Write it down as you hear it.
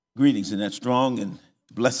Greetings in that strong and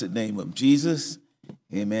blessed name of Jesus.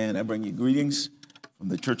 Amen. I bring you greetings from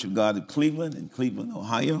the Church of God of Cleveland in Cleveland,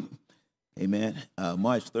 Ohio. Amen.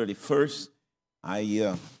 March 31st,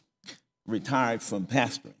 I retired from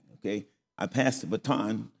pastoring. Okay. I passed the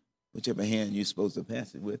baton, whichever hand you're supposed to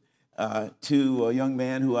pass it with, to a young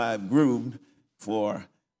man who I've groomed for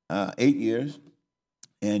 8 years.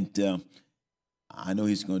 And I know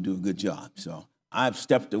he's going to do a good job. So I've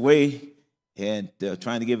stepped away and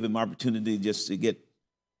trying to give him opportunity just to get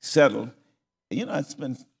settled. You know, it's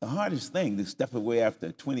been the hardest thing to step away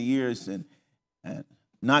after 20 years and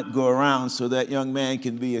not go around so that young man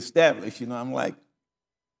can be established. You know, I'm like,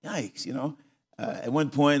 yikes, you know. At one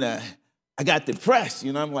point, I got depressed.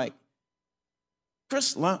 You know, I'm like,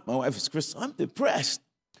 Crystal, my wife is Crystal, I'm depressed.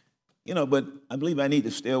 You know, but I believe I need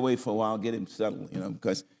to stay away for a while, get him settled, you know,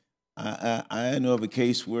 because I know of a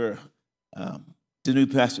case where the new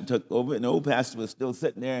pastor took over, and the old pastor was still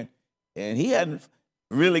sitting there, and he hadn't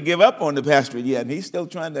really give up on the pastorate yet, and he's still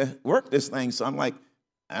trying to work this thing. So I'm like,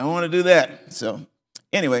 I don't want to do that. So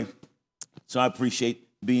anyway, so I appreciate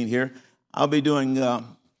being here. I'll be doing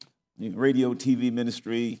radio, TV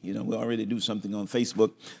ministry. You know, we already do something on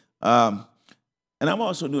Facebook. And I'm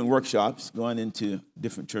also doing workshops, going into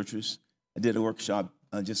different churches. I did a workshop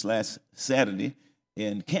just last Saturday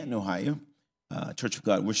in Canton, Ohio. Church of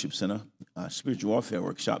God Worship Center, spiritual warfare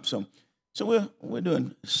workshop. So we're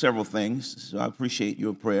doing several things. So I appreciate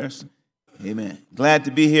your prayers. Amen. Glad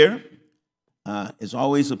to be here. It's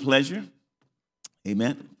always a pleasure.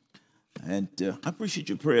 Amen. And I appreciate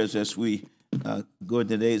your prayers as we go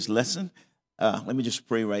into today's lesson. Let me just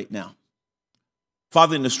pray right now.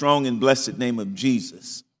 Father, in the strong and blessed name of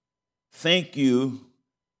Jesus, thank you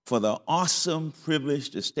for the awesome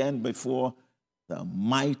privilege to stand before the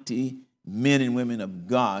mighty men and women of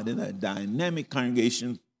God in a dynamic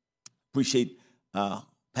congregation. Appreciate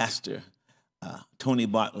Pastor Tony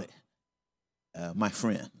Bartlett, my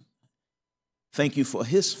friend. Thank you for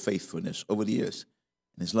his faithfulness over the years,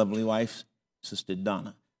 and his lovely wife, Sister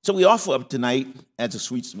Donna. So we offer up tonight as a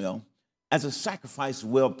sweet smell, as a sacrifice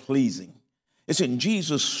well-pleasing. It's in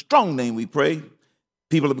Jesus' strong name we pray.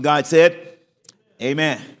 People of God said,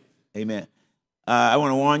 amen. Amen. I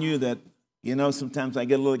want to warn you that, you know, sometimes I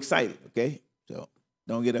get a little excited, okay? So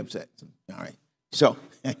don't get upset. All right. So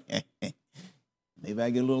maybe I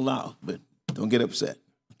get a little loud, but don't get upset,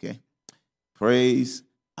 okay? Praise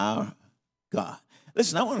our God.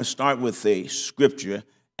 Listen, I want to start with a scripture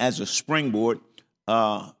as a springboard.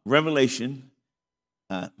 Revelation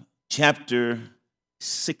chapter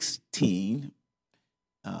 16.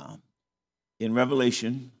 In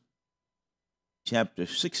Revelation chapter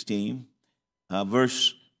 16,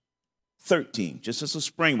 verse 13, just as a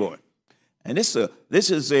springboard. And this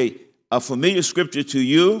is a familiar scripture to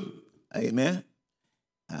you. Amen.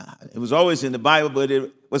 It was always in the Bible, but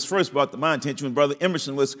it was first brought to my attention when Brother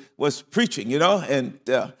Emerson was preaching, you know, and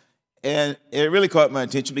it really caught my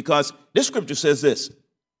attention because this scripture says this.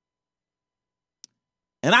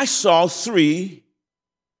 And I saw 3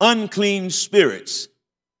 unclean spirits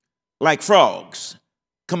like frogs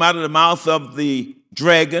come out of the mouth of the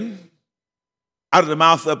dragon, out of the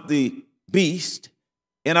mouth of the beast,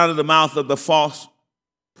 and out of the mouth of the false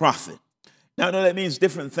prophet. Now, I know that means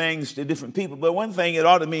different things to different people, but one thing it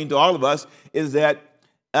ought to mean to all of us is that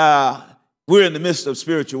we're in the midst of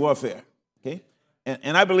spiritual warfare, okay?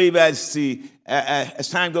 And I believe as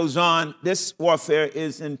time goes on, this warfare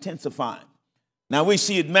is intensifying. Now, we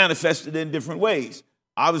see it manifested in different ways.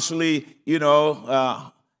 Obviously,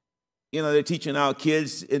 they're teaching our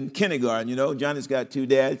kids in kindergarten. You know, Johnny's got 2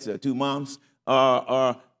 dads or 2 moms.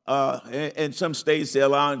 In some states, they're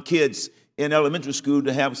allowing kids in elementary school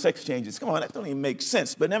to have sex changes. Come on, that don't even make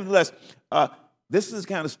sense. But nevertheless, this is the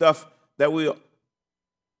kind of stuff that we're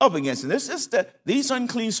up against. And this is these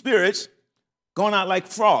unclean spirits going out like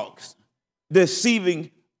frogs,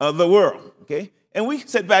 deceiving the world. Okay, and we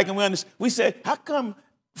sit back and we said, how come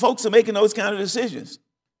folks are making those kind of decisions?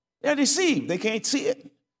 They're deceived. They can't see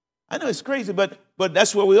it. I know it's crazy, but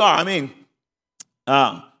that's where we are. I mean,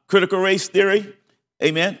 critical race theory,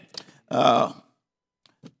 amen.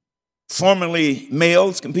 Formerly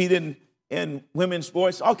males competing in women's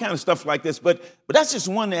sports, all kind of stuff like this. But that's just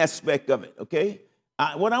one aspect of it, okay?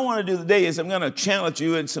 What I want to do today is I'm going to challenge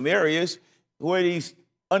you in some areas where these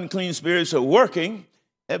unclean spirits are working,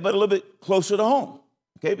 but a little bit closer to home,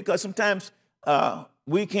 okay? Because sometimes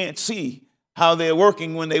we can't see how they're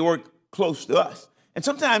working when they work close to us. And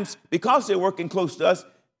sometimes because they're working close to us,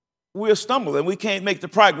 we'll stumble and we can't make the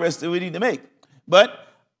progress that we need to make. But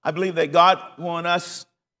I believe that God wants us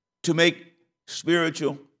to make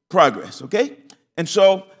spiritual progress, okay? And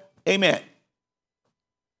so, amen.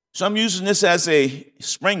 So I'm using this as a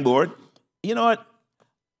springboard. You know what?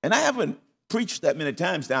 And I haven't preached that many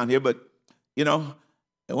times down here, but, you know,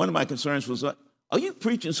 and one of my concerns was, are you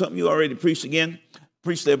preaching something you already preached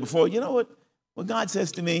there before? You know what? Well, God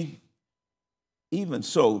says to me, even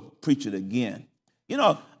so, preach it again. You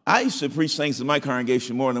know, I used to preach things in my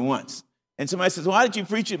congregation more than once. And somebody says, well, why did you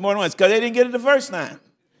preach it more than once? Because they didn't get it the first time.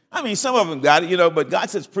 I mean, some of them got it, you know, but God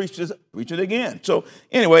says, preach it again. So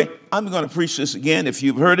anyway, I'm going to preach this again if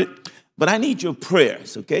you've heard it. But I need your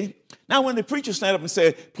prayers, okay? Now, when the preacher stand up and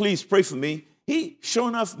say, please pray for me, he sure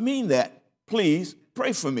enough mean that. Please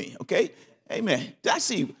pray for me, okay? Amen. Did I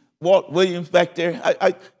see Walt Williams back there?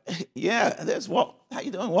 Yeah, there's Walt. How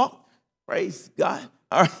you doing, Walt? Praise God.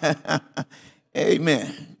 All right.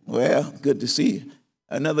 Amen. Well, good to see you.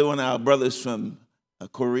 Another one of our brothers from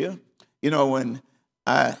Korea. You know, when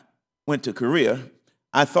I went to Korea,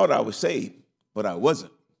 I thought I was saved, but I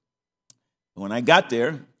wasn't. When I got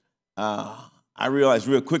there, I realized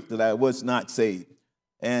real quick that I was not saved.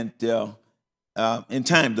 And in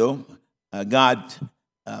time, though, God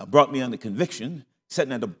brought me under conviction.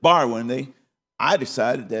 Sitting at the bar one day, I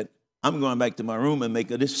decided that I'm going back to my room and make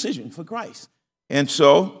a decision for Christ. And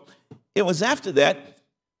so it was after that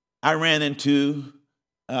I ran into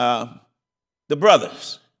the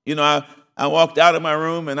brothers. You know, I walked out of my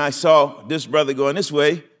room and I saw this brother going this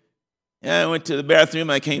way. And I went to the bathroom.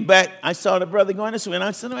 I came back. I saw the brother going this way. And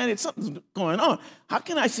I said, man, something's going on. How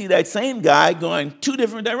can I see that same guy going two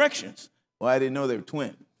different directions? Well, I didn't know they were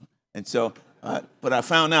twins. And so, but I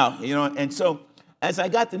found out, you know. And so as I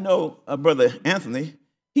got to know Brother Anthony,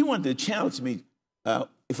 he wanted to challenge me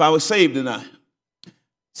if I was saved or not.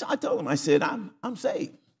 So I told him, I said, I'm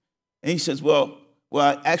saved. And he says, well,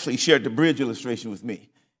 I actually shared the bridge illustration with me.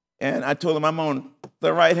 And I told him I'm on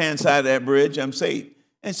the right-hand side of that bridge. I'm saved.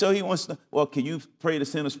 And so he wants to, well, can you pray the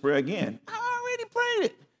sinner's prayer again? I already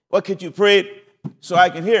prayed it. Well, could you pray it so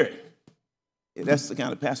I can hear it? Yeah, that's the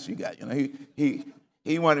kind of pastor you got. You know,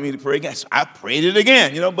 he wanted me to pray again. So I prayed it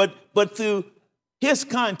again, you know, but through his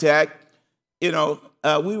contact, you know,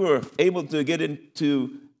 we were able to get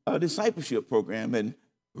into a discipleship program and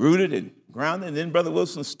rooted and grounded, and then Brother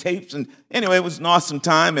Wilson's tapes. And anyway, it was an awesome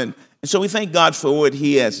time. And so we thank God for what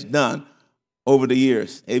he has done over the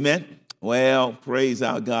years. Amen. Well, praise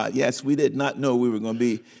our God. Yes, we did not know we were going to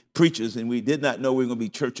be preachers, and we did not know we were going to be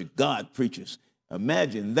Church of God preachers.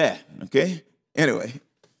 Imagine that, okay? Anyway,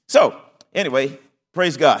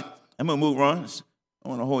 praise God. I'm going to move on. I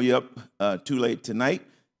want to hold you up too late tonight.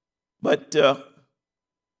 But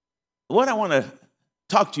what I want to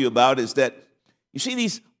talk to you about is that, you see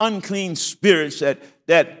these unclean spirits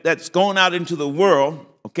that's going out into the world,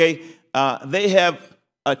 okay? They have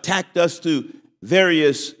attacked us through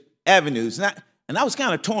various avenues. And I was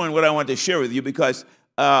kind of torn what I wanted to share with you because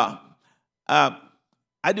I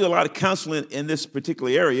do a lot of counseling in this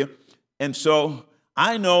particular area. And so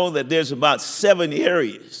I know that there's about 7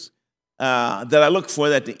 areas that I look for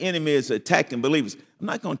that the enemy is attacking believers. I'm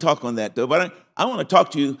not going to talk on that, though, but I want to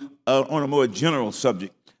talk to you on a more general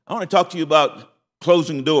subject. I want to talk to you about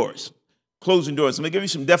closing doors. Closing doors. I'm going to give you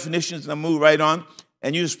some definitions, and I'll move right on,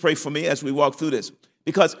 and you just pray for me as we walk through this.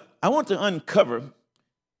 Because I want to uncover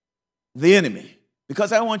the enemy,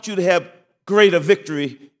 because I want you to have greater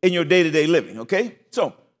victory in your day-to-day living, okay?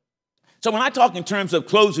 So when I talk in terms of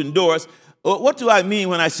closing doors, what do I mean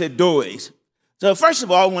when I say doorways? So first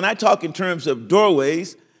of all, when I talk in terms of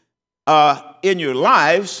doorways in your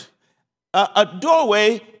lives, a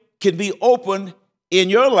doorway can be opened in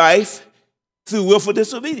your life through willful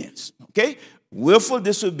disobedience, okay? Willful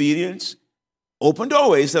disobedience, open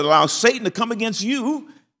doorways that allow Satan to come against you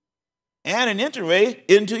and an entry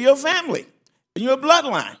into your family, in your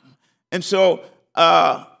bloodline. And so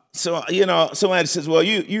you know, somebody says, well,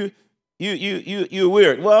 you're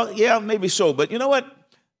weird. Well, yeah, maybe so. But you know what?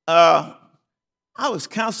 I was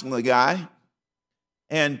counseling a guy,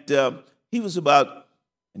 and he was about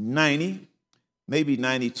 90, maybe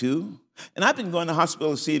 92. And I've been going to the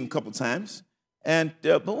hospital to see him a couple times. And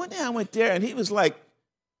but one day I went there, and he was like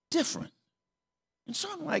different. And so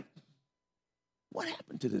I'm like, what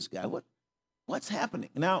happened to this guy? What's happening?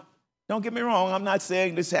 Now, don't get me wrong. I'm not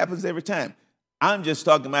saying this happens every time. I'm just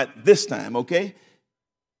talking about this time, okay?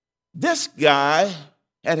 This guy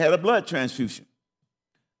had a blood transfusion.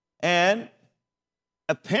 And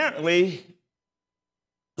apparently,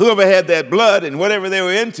 whoever had that blood and whatever they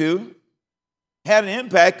were into had an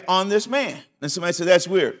impact on this man. And somebody said, that's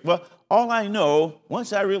weird. Well, all I know,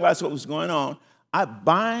 once I realized what was going on, I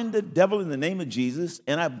bind the devil in the name of Jesus,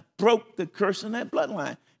 and I broke the curse in that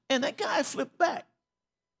bloodline. And that guy flipped back.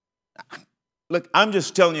 Look, I'm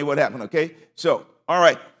just telling you what happened, okay? So, all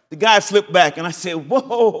right. the guy flipped back, and I said,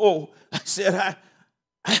 whoa. I said,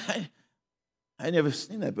 I never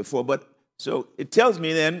seen that before. But so it tells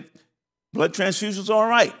me then blood transfusions are all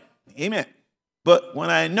right. Amen. But when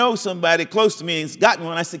I know somebody close to me has gotten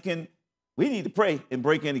one, I said, we need to pray and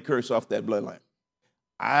break any curse off that bloodline.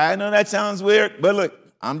 I know that sounds weird, but look,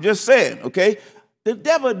 I'm just saying, okay? The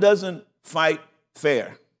devil doesn't fight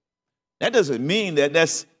fair. That doesn't mean that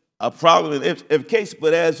that's a problem in every case,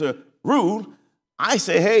 but as a rule, I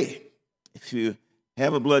say, hey, if you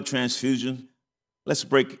have a blood transfusion, let's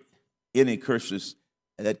break any curses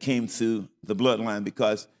that came through the bloodline,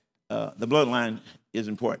 because the bloodline is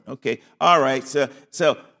important. Okay, all right,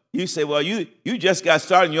 so you say, well, you just got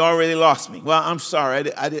started and you already lost me. Well, I'm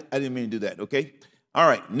sorry, I didn't mean to do that, okay? All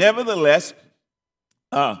right, nevertheless,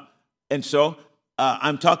 and so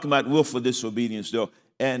I'm talking about willful disobedience, though,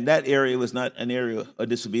 and that area was not an area of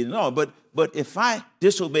disobedience at all. But if I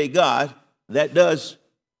disobey God, that does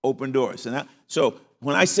open doors. And so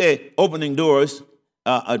when I say opening doors,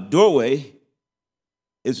 a doorway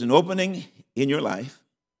is an opening in your life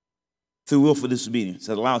through willful disobedience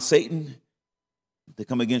that allows Satan to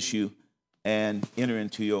come against you and enter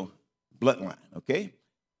into your bloodline, okay?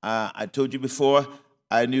 I told you before,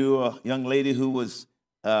 I knew a young lady who was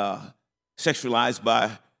sexualized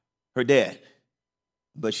by her dad,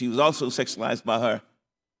 but she was also sexualized by her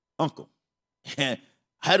uncle. And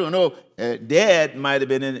I don't know, dad might have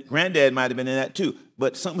been in it, granddad might have been in that too,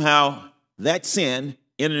 but somehow that sin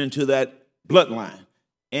entered into that bloodline.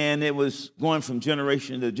 And it was going from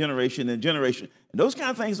generation to generation and generation. And those kind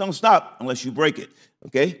of things don't stop unless you break it,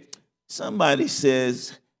 okay? Somebody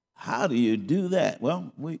says, how do you do that?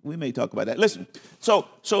 Well, we may talk about that. Listen,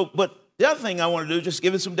 but the other thing I want to do is just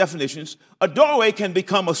give it some definitions. A doorway can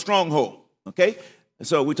become a stronghold, okay?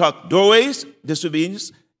 So we talk doorways,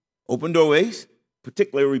 disobedience, open doorways,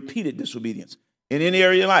 particularly repeated disobedience in any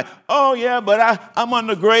area of your life. Oh, yeah, but I'm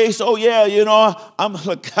under grace. Oh, yeah,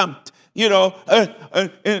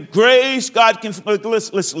 in grace, God can,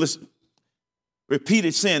 listen.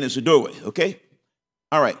 Repeated sin is a doorway, okay?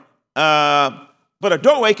 All right. But a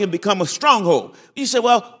doorway can become a stronghold. You say,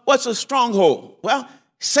 well, what's a stronghold? Well,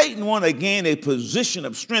 Satan wants to gain a position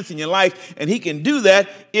of strength in your life, and he can do that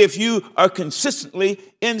if you are consistently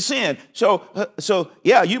in sin. So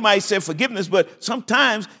yeah, you might say forgiveness, but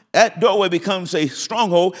sometimes that doorway becomes a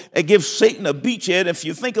stronghold that gives Satan a beachhead. If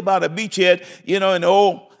you think about a beachhead, in the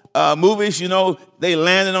old movies, they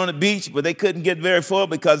landed on the beach, but they couldn't get very far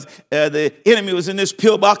because the enemy was in this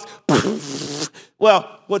pillbox.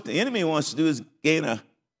 Well, what the enemy wants to do is gain a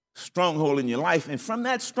stronghold in your life, and from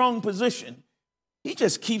that strong position, he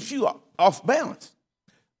just keeps you off balance.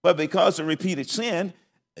 But because of repeated sin,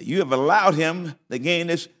 you have allowed him to gain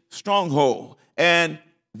this stronghold. And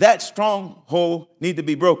that stronghold need to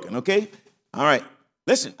be broken, okay? All right.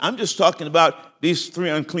 Listen, I'm just talking about these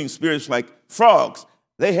three unclean spirits like frogs.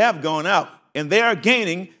 They have gone out, and they are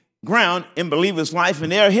gaining ground in believers' life,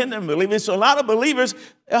 and they are hindering believers. So a lot of believers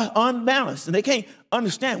are unbalanced, and they can't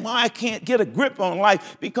understand why I can't get a grip on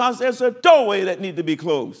life, because there's a doorway that needs to be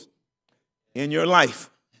closed in your life.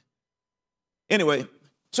 Anyway,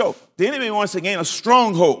 so the enemy wants to gain a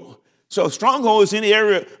stronghold. So a stronghold is any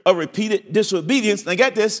area of repeated disobedience. Now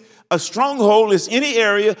get this, a stronghold is any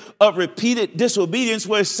area of repeated disobedience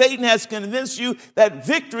where Satan has convinced you that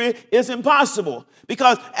victory is impossible.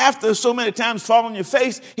 Because after so many times fall on your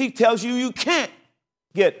face, he tells you can't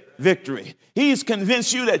get victory. He's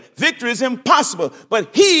convinced you that victory is impossible,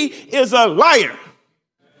 but he is a liar.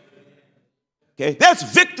 Okay, that's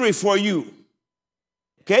victory for you.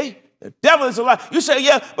 Okay? The devil is a lie. You say,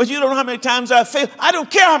 yeah, but you don't know how many times I failed. I don't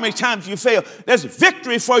care how many times you fail. There's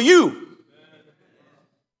victory for you.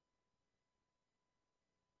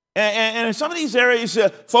 And in some of these areas,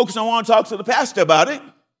 folks don't want to talk to the pastor about it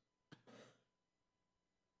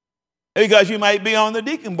because you might be on the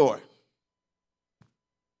deacon board.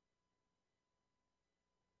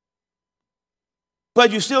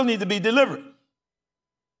 But you still need to be delivered.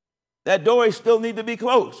 That door still need to be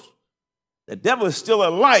closed. The devil is still a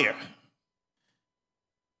liar.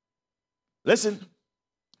 Listen.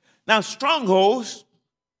 Now, strongholds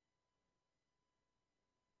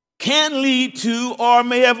can lead to or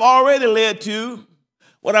may have already led to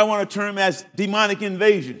what I want to term as demonic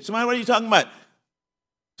invasion. Somebody, what are you talking about?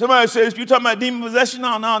 Somebody says, you talking about demon possession?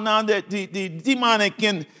 No. The demonic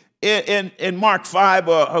in Mark 5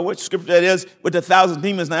 or what scripture that is with the 1,000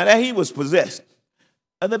 demons. Now, that he was possessed.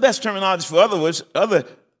 The best terminology for other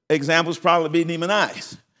examples probably be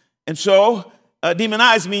demonized. And so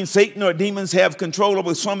demonized means Satan or demons have control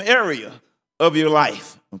over some area of your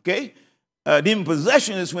life, okay? Demon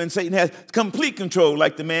possession is when Satan has complete control,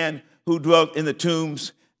 like the man who dwelt in the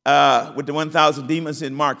tombs with the 1,000 demons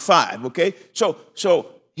in Mark 5, okay? So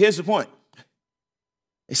here's the point.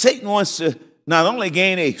 Satan wants to not only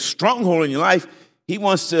gain a stronghold in your life, he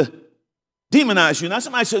wants to demonize you. Now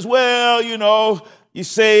somebody says, well, you're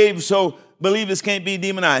saved, so believers can't be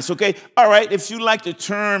demonized, okay? All right, if you like the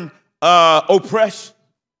term oppress,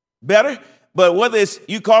 better. But whether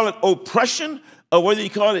you call it oppression or whether you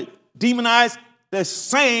call it demonized, the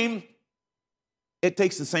same, it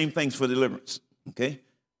takes the same things for deliverance, okay?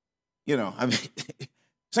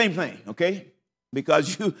 Same thing, okay?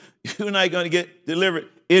 Because you're not going to get delivered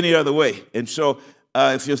any other way. And so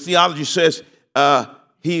if your theology says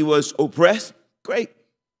he was oppressed, great,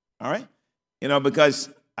 all right? Because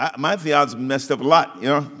my theology messed up a lot,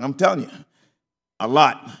 I'm telling you, a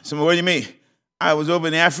lot. So what do you mean? I was over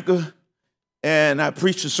in Africa, and I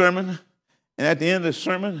preached a sermon, and at the end of the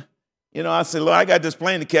sermon, I said, Lord, I got this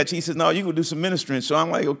plane to catch. He says, no, you can do some ministering. So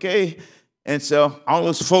I'm like, okay. And so all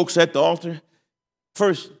those folks at the altar,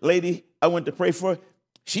 first lady I went to pray for,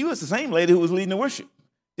 she was the same lady who was leading the worship.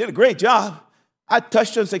 Did a great job. I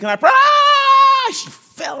touched her and said, can I pray? She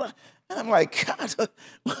fell. And I'm like, God,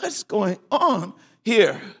 what's going on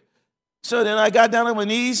here? So then I got down on my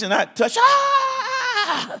knees and I touched.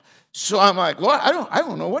 So I'm like, Lord, I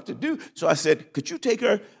don't know what to do. So I said, could you take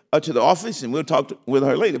her to the office and we'll talk with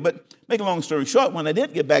her later. But make a long story short, when I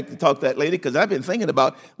did get back to talk to that lady, because I've been thinking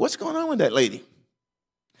about what's going on with that lady.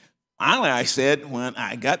 Finally, I said, when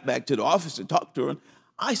I got back to the office to talk to her,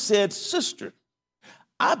 I said, sister,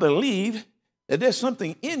 I believe that there's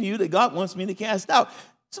something in you that God wants me to cast out.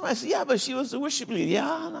 Somebody said, yeah, but she was the worship leader.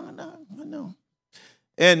 Yeah, I know.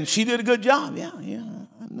 And she did a good job. Yeah,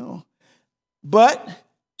 I know. But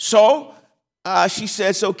so she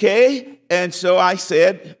says, okay. And so I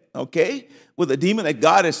said, okay, with a demon that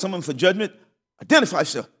God has summoned for judgment, identify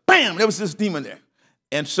yourself. Bam, there was this demon there.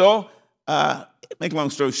 And so, make a long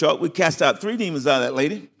story short, we cast out 3 demons out of that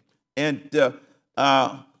lady. And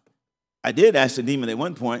I did ask the demon at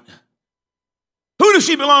one point, who does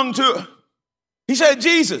she belong to? He said,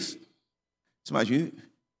 Jesus. Somebody,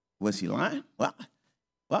 was he lying? Well,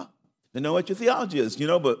 you know what your theology is,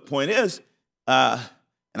 but point is, and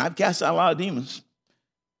I've cast out a lot of demons,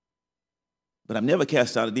 but I've never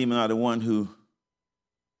cast out a demon out of one who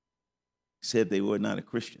said they were not a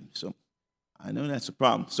Christian. So I know that's a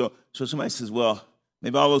problem. So somebody says, well,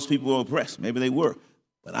 maybe all those people were oppressed. Maybe they were.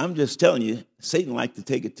 But I'm just telling you, Satan likes to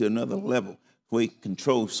take it to another level where he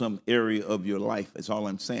controls some area of your life. That's all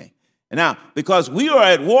I'm saying. And now, because we are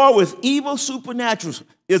at war with evil supernaturalism.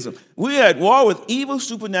 We are at war with evil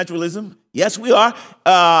supernaturalism. Yes, we are.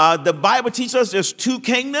 The Bible teaches us there's 2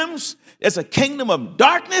 kingdoms. There's a kingdom of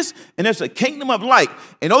darkness and there's a kingdom of light.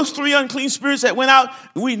 And those 3 unclean spirits that went out,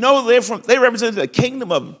 we know they represent the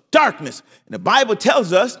kingdom of darkness. And the Bible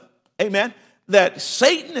tells us, amen, that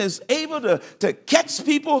Satan is able to catch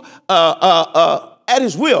people at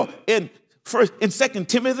his will. In 2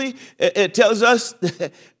 Timothy, it tells us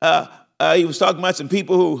he was talking about some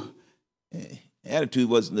people who attitude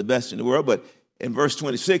wasn't the best in the world, but in verse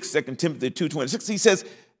 26, 2 Timothy 2:26, he says,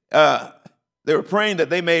 they were praying that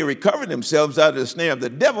they may recover themselves out of the snare of the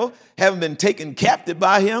devil, having been taken captive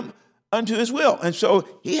by him unto his will. And so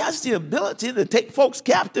he has the ability to take folks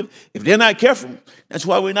captive if they're not careful. That's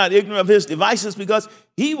why we're not ignorant of his devices, because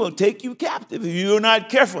he will take you captive if you're not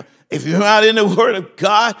careful. If you're not in the Word of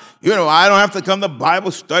God, I don't have to come to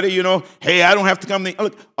Bible study, hey, I don't have to come to...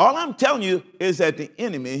 Look, all I'm telling you is that the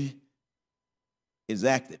enemy is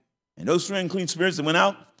active. And those 3 unclean spirits that went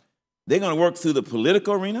out, they're going to work through the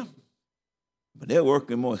political arena, but they're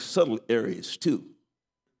working more subtle areas too.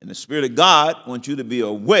 And the Spirit of God wants you to be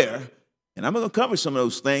aware, and I'm going to cover some of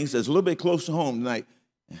those things that's a little bit close to home tonight.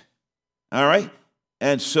 All right?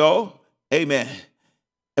 And so, amen.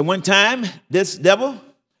 At one time, this devil,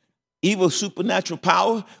 evil supernatural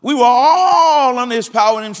power, we were all under his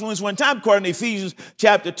power and influence one time, according to Ephesians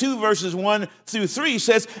chapter 2, verses 1 through 3,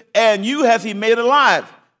 says, and you hath he made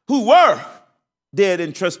alive, who were dead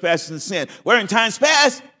in trespasses and sin, where in times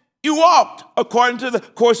past you walked according to the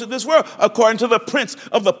course of this world, according to the prince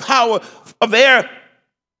of the power of the air,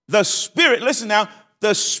 the spirit, listen now,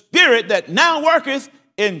 the spirit that now worketh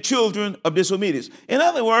in children of disobedience. In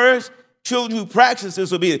other words, children who practice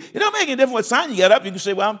disobedience. It don't make any difference what sign you get up. You can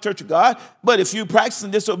say, well, I'm Church of God. But if you practice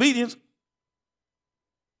disobedience,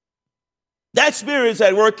 that spirit is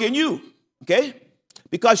at work in you, okay?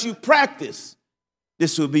 Because you practice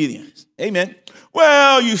disobedience. Amen.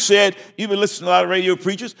 Well, you said you've been listening to a lot of radio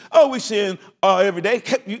preachers. Oh, we sin every day.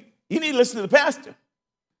 You need to listen to the pastor,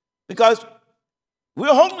 because we're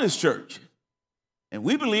a holiness church, and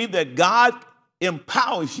we believe that God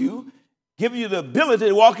empowers you, giving you the ability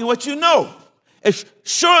to walk in what you know. As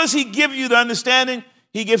sure as he gives you the understanding,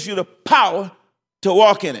 he gives you the power to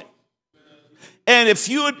walk in it. And if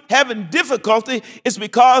you're having difficulty, it's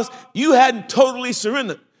because you hadn't totally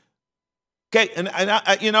surrendered. Okay, and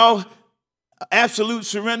absolute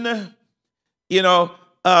surrender,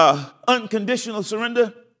 unconditional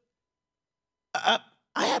surrender. I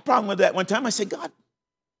had a problem with that one time. I said, God,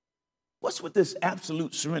 what's with this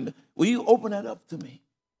absolute surrender? Will you open that up to me?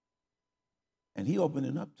 And he opened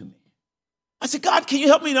it up to me. I said, God, can you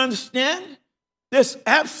help me to understand this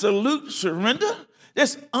absolute surrender,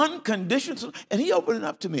 this unconditional? And he opened it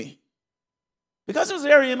up to me. Because it was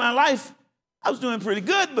an area in my life I was doing pretty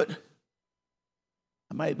good, but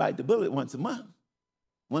I might bite the bullet once a month,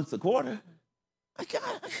 once a quarter.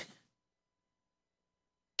 God,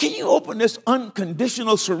 can you open this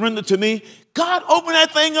unconditional surrender to me? God opened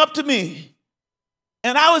that thing up to me.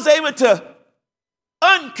 And I was able to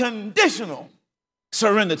unconditional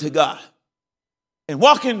surrender to God and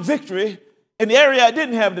walk in victory in the area I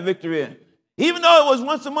didn't have the victory in, even though it was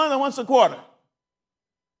once a month or once a quarter.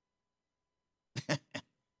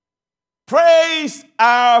 Praise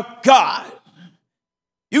our God.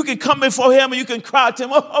 You can come before him and you can cry to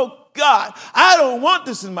him, oh, God, I don't want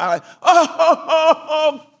this in my life.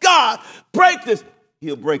 Oh, God, break this.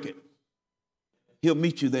 He'll break it. He'll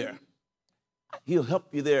meet you there. He'll help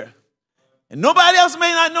you there. And nobody else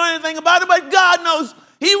may not know anything about it, but God knows.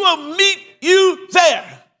 He will meet you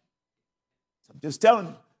there. I'm just telling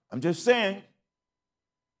you. I'm just saying.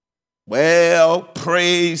 Well,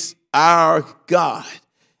 praise our God.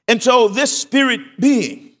 And so this spirit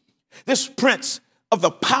being, this prince of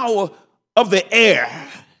the power of the air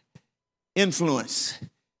influence,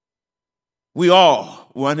 we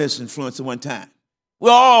all were under his influence at one time. We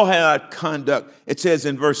all had our conduct. It says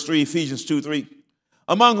in verse 3, Ephesians 2:3,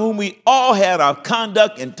 among whom we all had our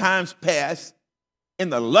conduct in times past, in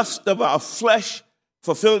the lust of our flesh,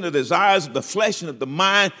 fulfilling the desires of the flesh and of the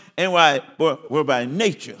mind, and we're by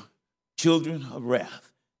nature children of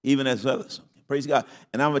wrath, even as others. Praise God.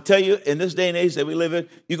 And I'm going to tell you, in this day and age that we live in,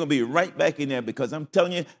 you're going to be right back in there, because I'm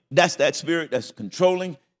telling you, that's that spirit that's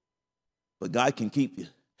controlling, but God can keep you.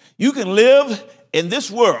 You can live in this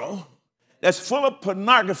world that's full of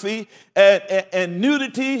pornography and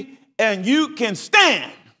nudity, and you can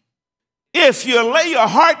stand if you lay your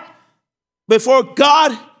heart before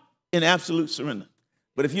God in absolute surrender.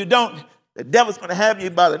 But if you don't, the devil's going to have you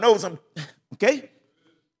by the nose. Okay?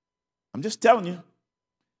 I'm just telling you.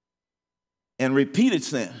 And repeated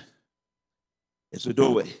sin is a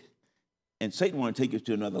doorway. And Satan wants to take you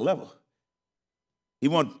to another level. He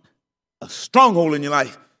wants a stronghold in your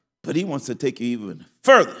life, but he wants to take you even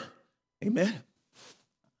further. Amen.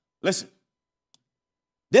 Listen,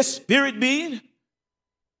 this spirit being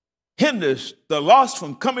hinders the lost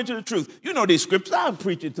from coming to the truth. You know these scriptures. I'm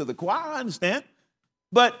preaching to the choir, I understand.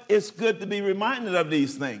 But it's good to be reminded of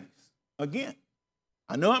these things. Again,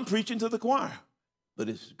 I know I'm preaching to the choir, but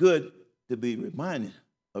it's good to be reminded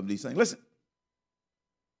of these things. Listen,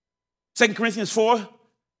 2 Corinthians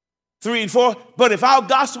 4:3-4, but if our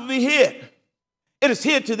gospel be hid, it is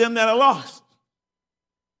hid to them that are lost.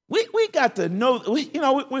 We got to know,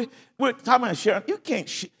 we're talking about sharing. You can't,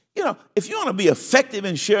 if you want to be effective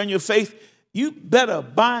in sharing your faith, you better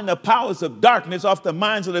bind the powers of darkness off the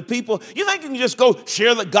minds of the people. You think you can just go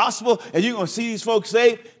share the gospel and you're going to see these folks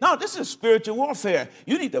saved? No, this is spiritual warfare.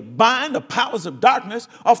 You need to bind the powers of darkness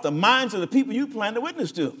off the minds of the people you plan to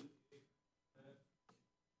witness to.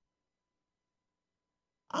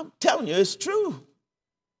 I'm telling you, it's true.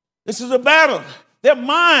 This is a battle. Their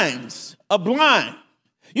minds are blind.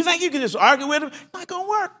 You think you can just argue with them? It's not going to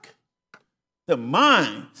work. Their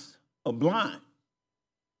minds are blind.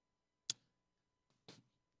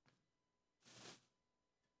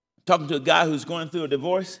 Talking to a guy who's going through a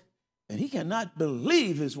divorce, and he cannot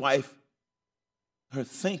believe his wife, her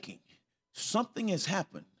thinking. Something has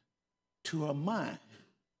happened to her mind.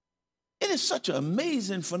 It is such an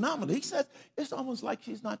amazing phenomenon. He says it's almost like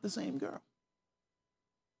she's not the same girl.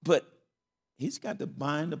 But he's got to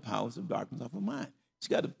bind the powers of darkness off her mind. He's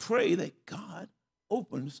got to pray that God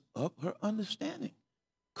opens up her understanding,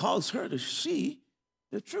 cause her to see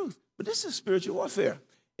the truth. But this is spiritual warfare.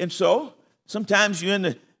 And so sometimes you're in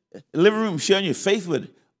the living room sharing your faith with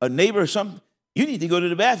a neighbor or something. You need to go to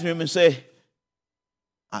the bathroom and say,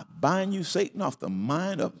 I bind you, Satan, off the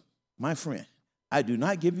mind of my friend. I do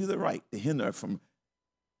not give you the right to hinder her from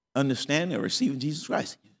understanding or receiving Jesus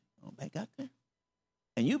Christ. Go back out there.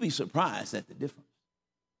 And you'll be surprised at the difference.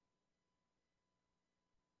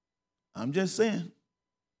 I'm just saying.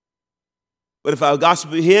 But if our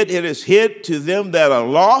gospel be hid, it is hid to them that are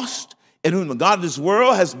lost in whom the God of this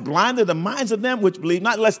world has blinded the minds of them which believe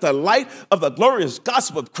not, lest the light of the glorious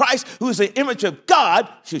gospel of Christ, who is the image of God,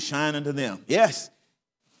 should shine unto them. Yes,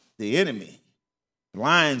 the enemy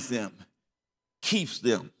blinds them, keeps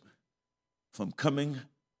them from coming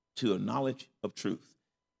to a knowledge of truth.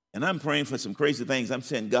 And I'm praying for some crazy things. I'm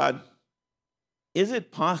saying, God, is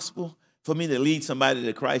it possible for me to lead somebody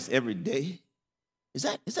to Christ every day? Is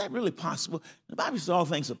that really possible? The Bible says all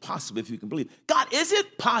things are possible if you can believe. God, is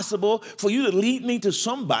it possible for you to lead me to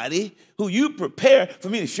somebody who you prepare for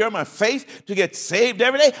me to share my faith, to get saved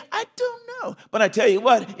every day? I don't know. But I tell you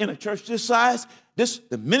what, in a church this size,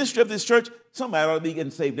 the ministry of this church, somebody ought to be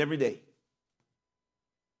getting saved every day.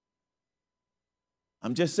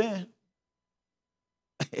 I'm just saying.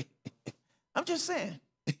 I'm just saying.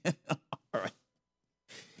 All right.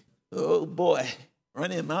 Oh, boy. Run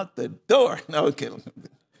him out the door. No, okay.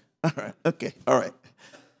 All right. Okay. All right.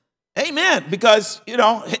 Amen. Because,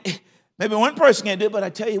 maybe one person can't do it, but I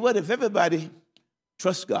tell you what, if everybody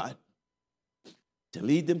trusts God to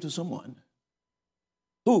lead them to someone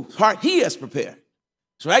whose heart he has prepared,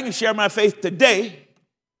 so I can share my faith today,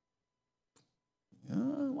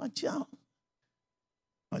 watch out.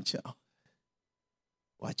 Watch out.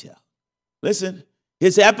 Watch out. Listen.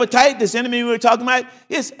 His appetite, this enemy we were talking about,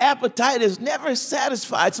 his appetite is never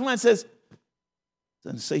satisfied. Someone says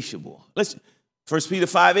it's insatiable. Listen, 1 Peter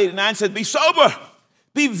 5:8-9 says, be sober,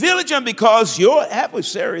 be vigilant, because your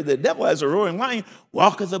adversary, the devil, as a roaring lion,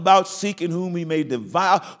 walketh about seeking whom he may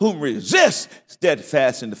devour, whom resist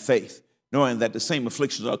steadfast in the faith, knowing that the same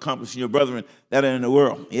afflictions are accomplished in your brethren that are in the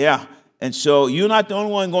world. Yeah. And so you're not the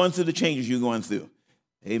only one going through the changes you're going through.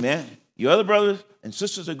 Amen. Your other brothers and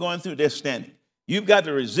sisters are going through, they're standing. You've got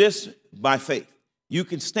to resist by faith. You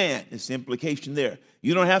can stand. It's the implication there.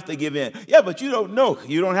 You don't have to give in. Yeah, but you don't know.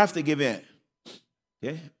 You don't have to give in.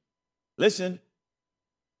 Okay? Listen,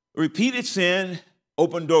 repeated sin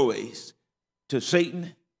open doorways to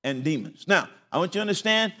Satan and demons. Now, I want you to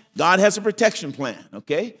understand, God has a protection plan,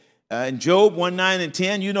 okay? In Job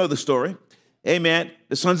 1:9-10, you know the story. Amen.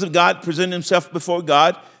 The sons of God presented themselves before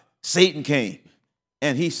God. Satan came,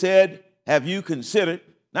 and he said, have you considered?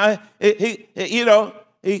 Now, he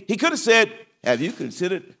could have said, have you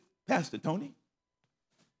considered Pastor Tony?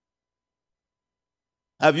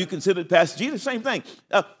 Have you considered Pastor Jesus? Same thing.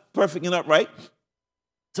 Perfect and upright.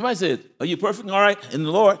 Somebody said, are you perfect and all right in the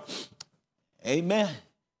Lord? Amen.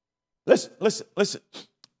 Listen.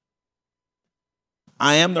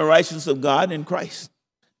 I am the righteousness of God in Christ.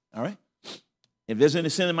 All right? If there's any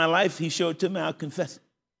sin in my life, he showed it to me, I'll confess it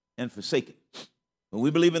and forsake it. But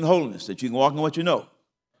we believe in holiness, that you can walk in what you know.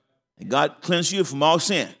 And God cleansed you from all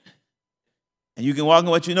sin. And you can walk in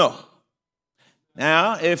what you know.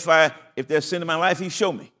 Now, if there's sin in my life, he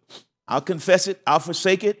showed me. I'll confess it. I'll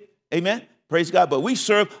forsake it. Amen. Praise God. But we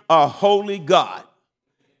serve a holy God.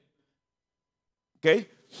 Okay?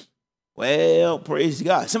 Well, praise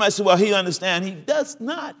God. Somebody said, well, he understands. He does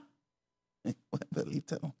not.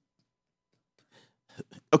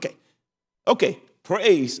 Okay.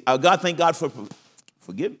 Praise God. Thank God for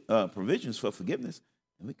provisions for forgiveness.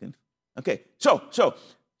 And we can. Okay. So,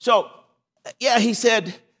 yeah, he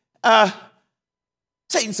said,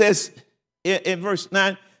 Satan says in verse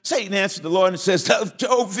 9, Satan answered the Lord and says, does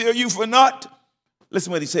Job fear you for naught?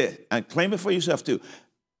 Listen what he said, and claim it for yourself too.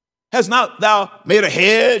 Has not thou made a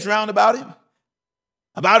hedge round about him,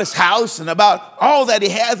 about his house, and about all that he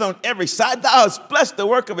has on every side? Thou hast blessed the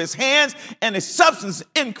work of his hands, and his substance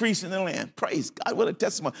increase in the land. Praise God, what a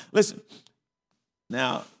testimony. Listen,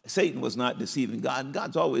 now, Satan was not deceiving God.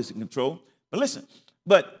 God's always in control. But listen,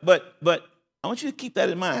 but I want you to keep that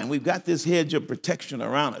in mind. We've got this hedge of protection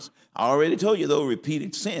around us. I already told you, though,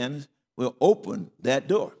 repeated sins will open that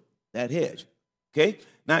door, that hedge. Okay?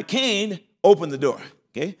 Now, Cain opened the door.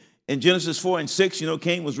 Okay? In Genesis 4:6,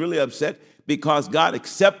 Cain was really upset because God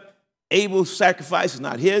accepted Abel's sacrifice,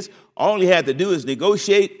 not his. All he had to do is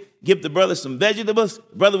negotiate, give the brother some vegetables.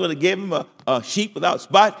 The brother would have given him a sheep without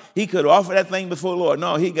spot. He could have offered that thing before the Lord.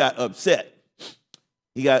 No, he got upset.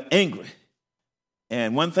 He got angry.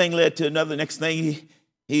 And one thing led to another. Next thing,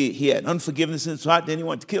 he had unforgiveness in his heart. Then he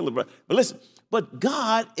wanted to kill the brother. But listen, but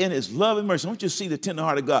God in his love and mercy, I want you to see the tender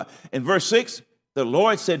heart of God. In verse 6, the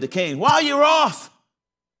Lord said to Cain, while you're off,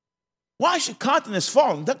 why should countenance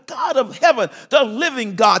fallen? The God of heaven, the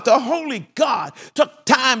living God, the holy God, took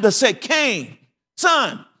time to say, Cain,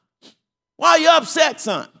 son, why are you upset,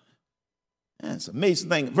 son? That's an amazing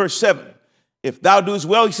thing. Verse 7, if thou doest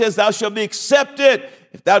well, he says, thou shalt be accepted.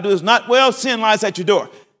 If thou doest not well, sin lies at your door.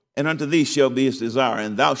 And unto thee shall be his desire,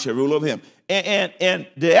 and thou shalt rule over him. And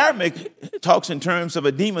the Aramaic talks in terms of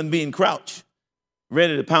a demon being crouched,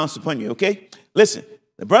 ready to pounce upon you, okay? Listen,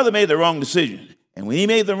 The brother made the wrong decision. And when he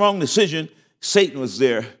made the wrong decision, Satan was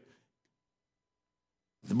there.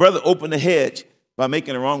 The brother opened the hedge by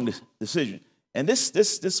making the wrong decision. And this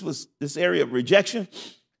area of rejection,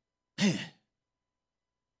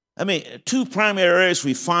 I mean, two primary areas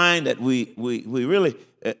we find that we really,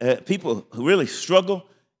 people who really struggle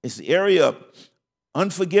is the area of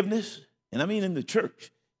unforgiveness. And I mean in the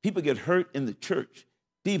church. People get hurt in the church,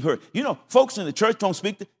 deep hurt. You know, folks in the church don't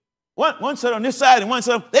speak to one side on this side and one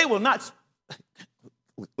side, they will not.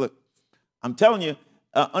 Look, I'm telling you,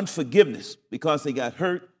 unforgiveness because they got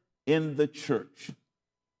hurt in the church.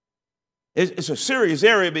 It's a serious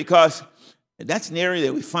area because that's an area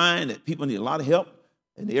that we find that people need a lot of help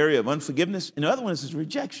in the area of unforgiveness. And the other one is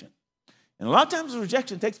rejection. And a lot of times the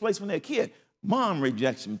rejection takes place when they're a kid. Mom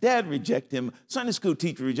rejects him, dad rejects him, Sunday school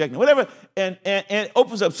teacher rejects him, whatever. And it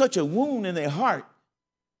opens up such a wound in their heart.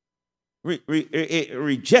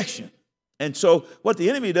 Rejection. And so what the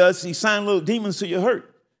enemy does, he signs little demons to your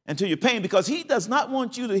hurt and to your pain because he does not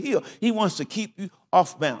want you to heal. He wants to keep you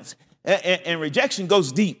off balance. And rejection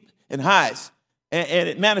goes deep and hides. And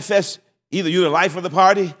it manifests either you're the life of the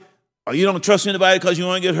party or you don't trust anybody because you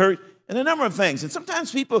want to get hurt and a number of things. And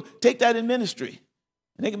sometimes people take that in ministry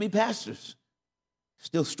and they can be pastors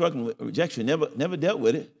still struggling with rejection, never dealt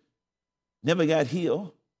with it, never got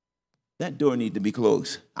healed. That door needs to be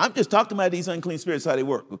closed. I'm just talking about these unclean spirits, how they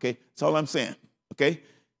work, okay? That's all I'm saying, okay?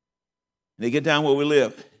 They get down where we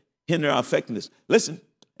live, hinder our effectiveness. Listen,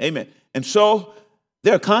 amen. And so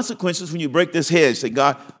there are consequences when you break this hedge that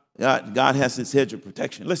God has this hedge of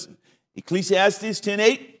protection. Listen, Ecclesiastes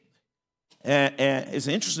 10:8, and it's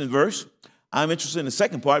an interesting verse. I'm interested in the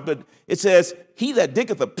second part, but it says, he that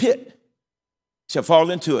diggeth a pit shall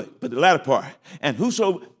fall into it, but the latter part, and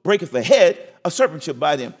whoso breaketh the head, a serpent shall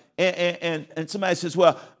bite him. And somebody says,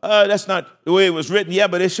 well, that's not the way it was written. Yeah,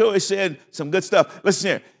 but it sure said some good stuff.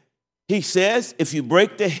 Listen here. He says, if you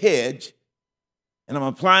break the hedge, and I'm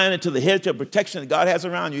applying it to the hedge of protection that God has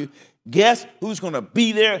around you, guess who's going to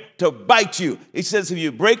be there to bite you? He says, if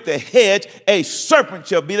you break the hedge, a serpent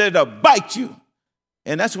shall be there to bite you.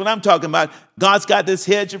 And that's what I'm talking about. God's got this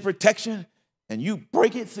hedge of protection, and you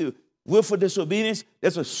break it through willful disobedience,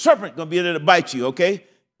 there's a serpent going to be there to bite you, okay?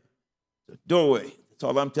 The doorway. That's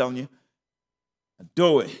all I'm telling you. A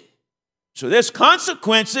doorway. So there's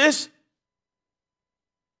consequences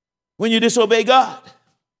when you disobey God.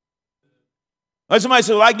 Or somebody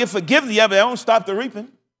says, well, I get forgiven. Yeah, but I don't stop the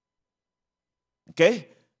reaping. Okay?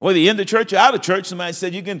 Whether you're in the church or out of church, somebody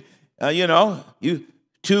said you can,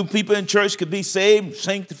 two people in church could be saved,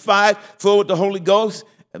 sanctified, full with the Holy Ghost,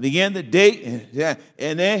 and begin to date,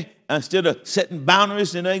 and then instead of setting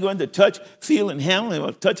boundaries, and they go into touch, feel, and handling.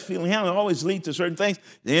 Well, touch, feel, and handling always lead to certain things.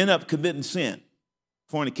 They end up committing sin.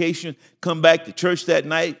 Fornication, come back to church that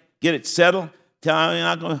night, get it settled. Tell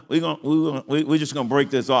them we're just gonna break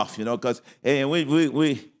this off, because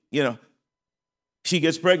she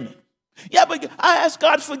gets pregnant. Yeah, but I asked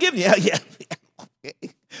God to forgive me. Yeah,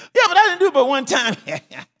 but I didn't do it but one time.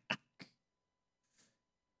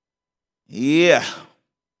 Yeah.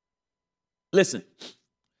 Listen.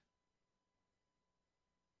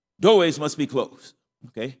 Doorways must be closed,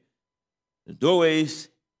 okay? The doorways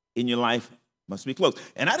in your life must be closed.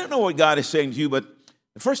 And I don't know what God is saying to you, but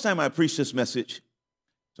the first time I preached this message,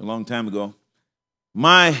 it's a long time ago,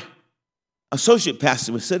 my associate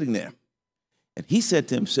pastor was sitting there, and he said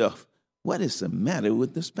to himself, what is the matter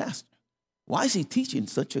with this pastor? Why is he teaching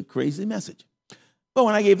such a crazy message? But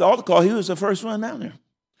when I gave the altar call, he was the first one down there.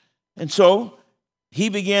 And so he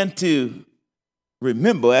began to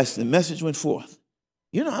remember as the message went forth.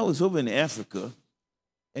 I was over in Africa,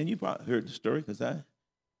 and you probably heard the story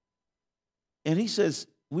and he says,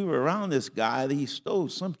 we were around this guy that he stole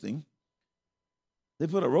something. They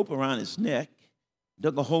put a rope around his neck,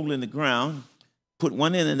 dug a hole in the ground, put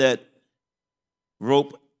one end of that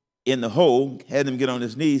rope in the hole, had him get on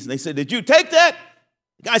his knees, and they said, did you take that?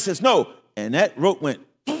 The guy says, no. And that rope went,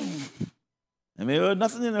 there was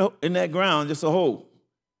nothing in that ground, just a hole.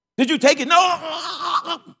 Did you take it?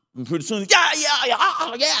 No. And pretty soon, yeah.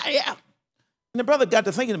 And the brother got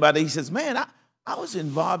to thinking about it. He says, man, I was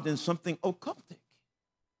involved in something occultic.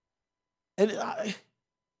 And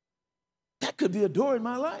that could be a door in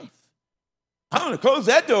my life. I'm going to close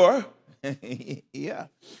that door. Yeah.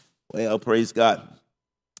 Well, praise God.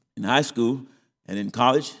 In high school and in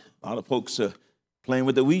college, a lot of folks are playing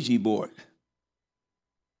with the Ouija board.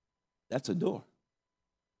 That's a door.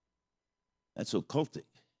 That's occultic.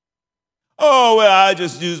 Oh, well, I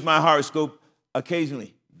just use my horoscope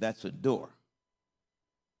occasionally. That's a door.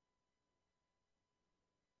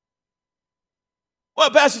 Well,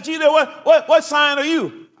 Pastor Gino, what sign are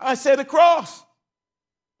you? I said a cross.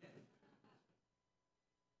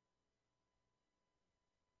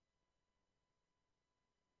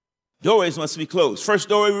 Doorways must be closed. First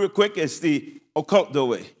doorway, real quick, is the occult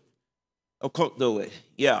doorway. Occult doorway.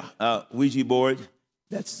 Yeah, Ouija board.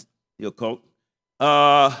 That's the occult.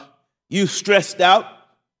 You stressed out,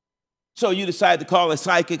 so you decide to call a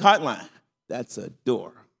psychic hotline. That's a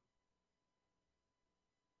door.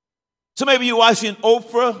 So maybe you're watching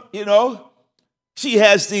Oprah, she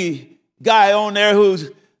has the guy on there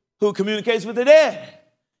who communicates with the dead.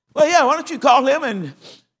 Well, yeah, why don't you call him and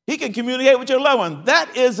he can communicate with your loved one.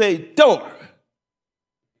 That is a door.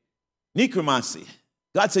 Necromancy.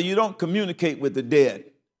 God said you don't communicate with the dead.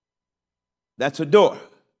 That's a door.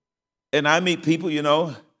 And I meet people,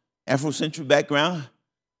 Afrocentric background.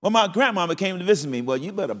 Well, my grandmama came to visit me. Well,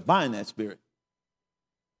 you better bind that spirit.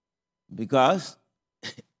 Because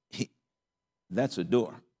that's a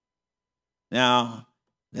door. Now,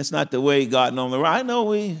 that's not the way God normally works. I know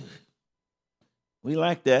we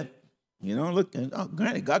like that. Look,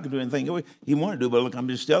 granted, God can do anything he wanted to do, but look, I'm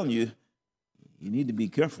just telling you, you need to be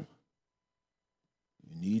careful.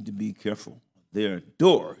 You need to be careful. There are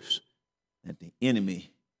doors that the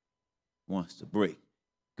enemy wants to break.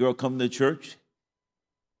 Girl come to church.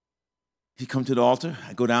 She come to the altar.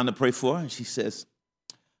 I go down to pray for her, and she says,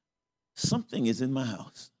 something is in my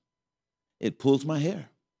house. It pulls my hair.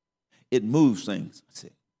 It moves things. I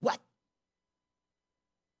said, what?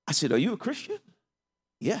 I said, are you a Christian?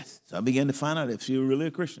 Yes. So I began to find out if she was really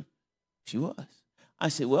a Christian. She was. I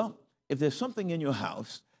said, well, if there's something in your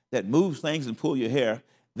house that moves things and pull your hair,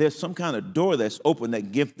 there's some kind of door that's open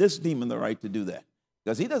that gives this demon the right to do that.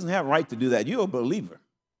 Because he doesn't have a right to do that. You're a believer.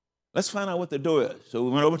 Let's find out what the door is. So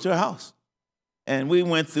we went over to her house, and we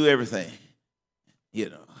went through everything.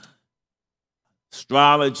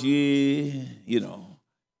 Astrology,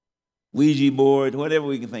 Ouija board, whatever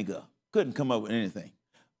we can think of. Couldn't come up with anything.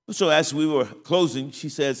 So as we were closing, she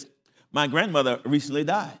says, my grandmother recently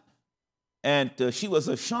died, and she was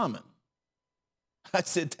a shaman. I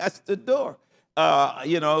said, that's the door.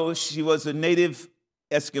 She was a native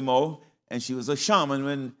Eskimo, and she was a shaman.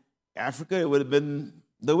 In Africa, it would have been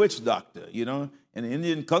the witch doctor, In the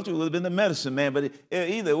Indian culture, it would have been the medicine man. But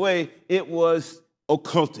either way, it was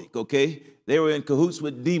occultic, okay? They were in cahoots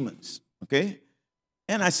with demons, okay?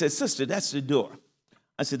 And I said, sister, that's the door.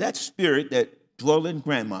 I said, that spirit that dwelled in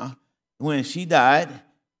grandma, when she died,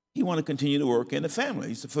 he wanted to continue to work in the family.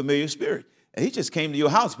 He's a familiar spirit. And he just came to your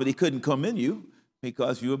house, but he couldn't come in you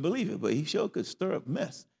because you were a believer. But he sure could stir up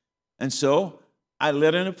mess. And so I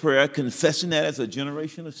led her in a prayer, confessing that as a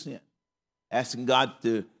generation of sin, asking God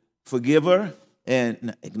to forgive her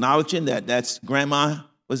and acknowledging that that's grandma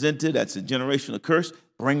was into, that's a generational curse.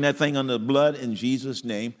 Bring that thing under the blood in Jesus'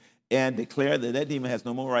 name and declare that demon has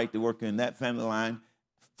no more right to work in that family line,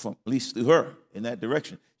 from at least through her, in that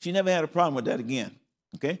direction. She never had a problem with that again,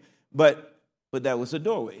 okay? But that was a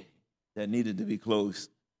doorway that needed to be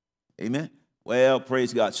closed. Amen? Well,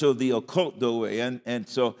 praise God. So the occult doorway, and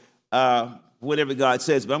so whatever God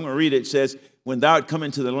says, but I'm going to read it. It says, when thou art come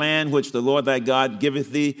into the land which the Lord thy God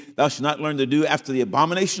giveth thee, thou shalt not learn to do after the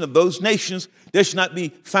abomination of those nations. There shall not be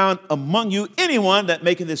found among you anyone that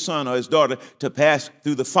maketh his son or his daughter to pass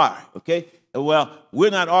through the fire. Okay? Well,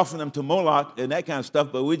 we're not offering them to Moloch and that kind of stuff,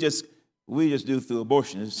 but we just do through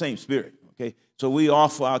abortion. It's the same spirit. Okay? So we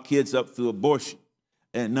offer our kids up through abortion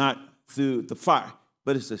and not through the fire,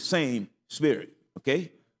 but it's the same spirit.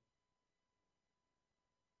 Okay?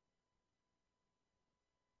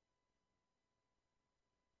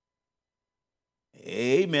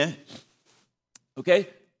 Amen. Okay?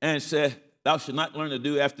 And it said, thou shalt not learn to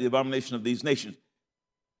do after the abomination of these nations.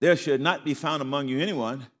 There should not be found among you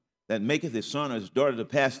anyone that maketh his son or his daughter to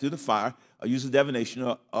pass through the fire, or uses divination,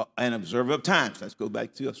 or an observer of times. Let's go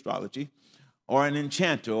back to astrology. Or an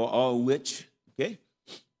enchanter, or a witch. Okay?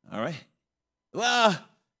 All right? Well,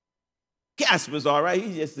 Casper's all right.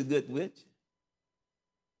 He's just a good witch.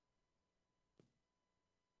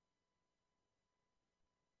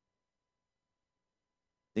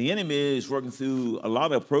 The enemy is working through a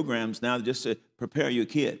lot of programs now just to prepare your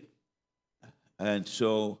kid. And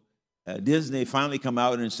so Disney finally come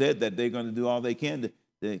out and said that they're going to do all they can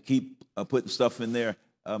to keep putting stuff in their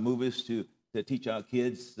movies to teach our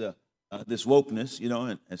kids this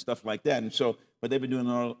wokeness, and stuff like that. And so, but they've been doing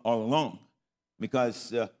it all along.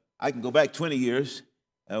 Because I can go back 20 years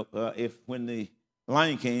when the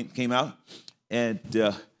Lion King came out, and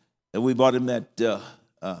we bought him that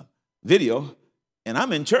video. And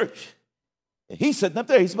I'm in church. And he's sitting up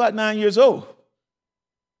there. He's about 9 years old.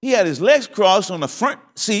 He had his legs crossed on the front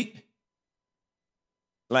seat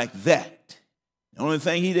like that. The only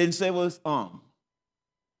thing he didn't say was, I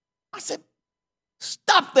said,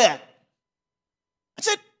 stop that. I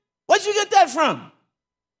said, where'd you get that from?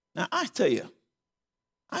 Now, I tell you,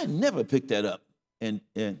 I never picked that up in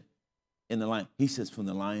the Lion. He says, from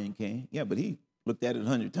the Lion King. Yeah, but he looked at it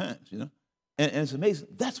 100 times, you know. And it's amazing.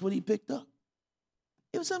 That's what he picked up.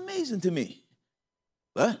 It was amazing to me.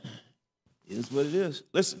 But it is what it is.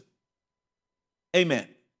 Listen. Amen.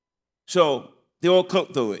 So the old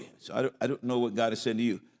cloak theory. So I don't know what God has said to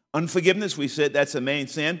you. Unforgiveness, we said that's a main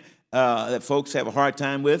sin that folks have a hard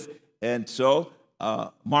time with. And so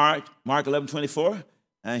Mark 11:24,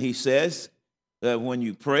 and he says that when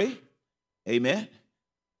you pray, amen,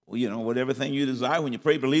 well, you know, whatever thing you desire, when you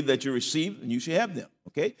pray, believe that you receive, and you shall have them.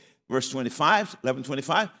 Okay? Verse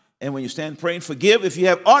 11:25, and when you stand praying, forgive if you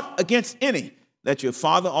have aught against any, that your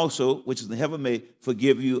Father also, which is in heaven, may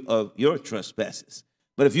forgive you of your trespasses.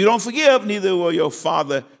 But if you don't forgive, neither will your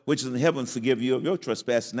Father, which is in heaven, forgive you of your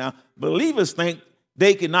trespasses. Now, believers think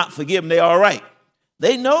they cannot forgive and they're all right.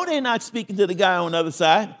 They know they're not speaking to the guy on the other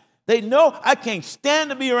side. They know, I can't stand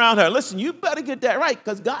to be around her. Listen, you better get that right,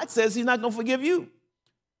 because God says he's not going to forgive you.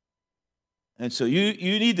 And so you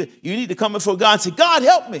need to come before God and say, God,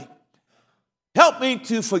 help me. Help me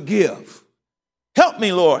to forgive. Help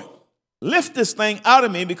me, Lord. Lift this thing out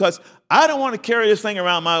of me, because I don't want to carry this thing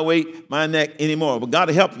around my neck anymore. But God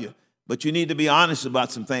will help you. But you need to be honest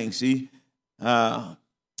about some things, see? Well,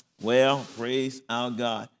 praise our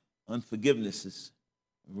God. Unforgiveness is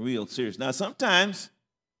real serious. Now, sometimes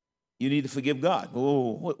you need to forgive God.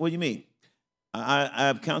 Oh, what do you mean? I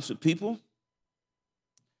have counseled people.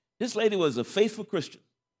 This lady was a faithful Christian,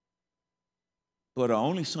 but her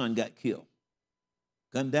only son got killed.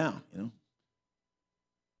 Gunned down, you know.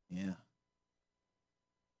 Yeah.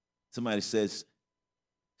 Somebody says,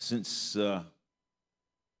 since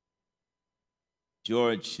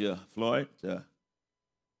George Floyd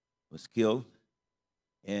was killed,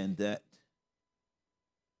 and that,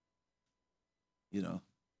 you know,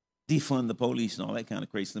 defund the police and all that kind of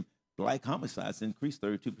crazy stuff, black homicides increased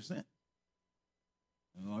 32%.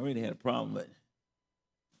 We already had a problem, but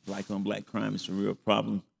black on black crime is a real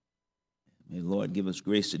problem. May the Lord give us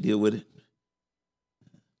grace to deal with it.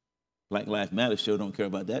 Black Lives Matter sure don't care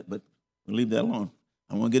about that, but we'll leave that alone.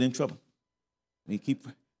 I won't get in trouble. We keep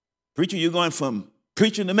preaching. You're going from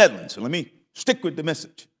preaching to meddling, so let me stick with the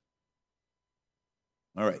message.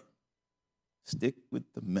 All right. Stick with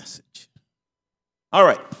the message. All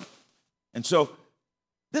right. And so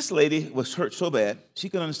this lady was hurt so bad, she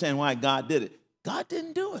couldn't understand why God did it. God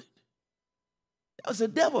didn't do it. That was the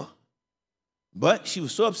devil. But she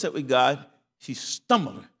was so upset with God, she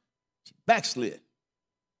stumbled. She backslid.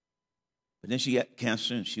 But then she got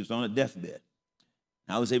cancer, and she was on a deathbed.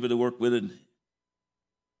 I was able to work with her and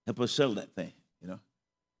help her settle that thing, you know.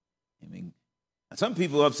 I mean, some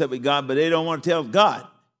people are upset with God, but they don't want to tell God.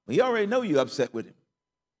 Well, he already know you're upset with him.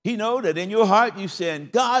 He know that in your heart you're saying,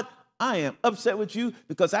 God, I am upset with you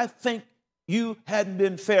because I think you hadn't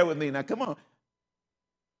been fair with me. Now, come on.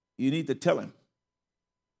 You need to tell him.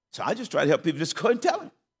 So I just try to help people. Just go and tell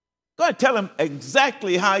him. Go ahead and tell them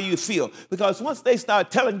exactly how you feel. Because once they start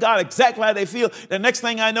telling God exactly how they feel, the next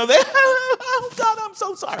thing I know, oh, God, I'm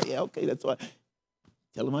so sorry. Yeah, okay, that's why.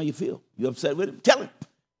 Tell him how you feel. You upset with him? Tell him.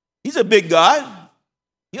 He's a big God.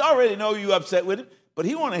 He already know you upset with him, but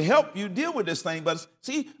he want to help you deal with this thing. But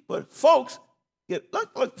see, folks,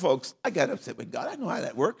 look, folks, I got upset with God. I know how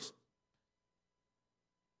that works.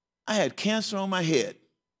 I had cancer on my head.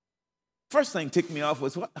 First thing ticked me off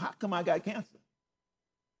was, how come I got cancer?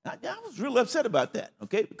 I was really upset about that,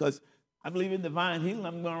 okay, because I believe in divine healing.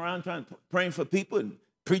 I'm going around praying for people and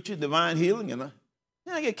preaching divine healing, and then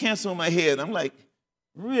I get cancer on my head. I'm like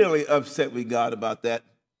really upset with God about that.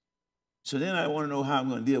 So then I want to know how I'm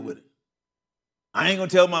going to deal with it. I ain't going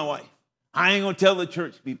to tell my wife. I ain't going to tell the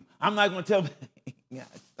church people. I'm not going to tell. Yeah.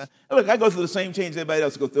 Look, I go through the same change everybody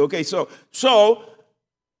else goes through. Okay, so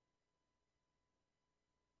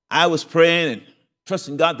I was praying and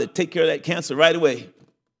trusting God to take care of that cancer right away.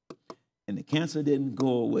 And the cancer didn't go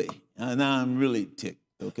away. Now I'm really ticked,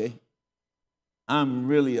 okay? I'm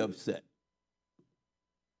really upset.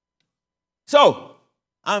 So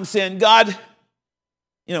I'm saying, God,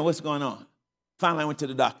 you know, what's going on? Finally, I went to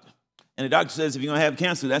the doctor. And the doctor says, if you're going to have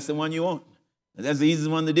cancer, that's the one you want. That's the easiest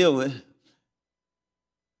one to deal with.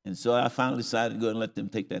 And so I finally decided to go and let them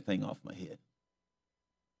take that thing off my head.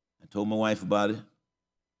 I told my wife about it.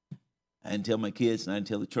 I didn't tell my kids, and I didn't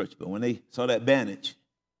tell the church. But when they saw that bandage,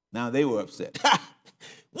 now they were upset.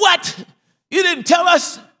 What? You didn't tell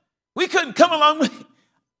us? We couldn't come along with you?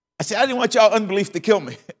 I said, I didn't want y'all unbelief to kill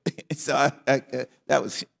me. So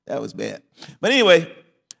that was bad. But anyway,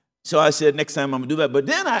 so I said, next time I'm going to do that. But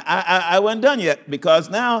then I wasn't done yet, because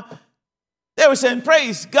now they were saying,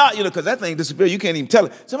 praise God, you know, because that thing disappeared. You can't even tell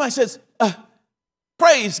it. Somebody says,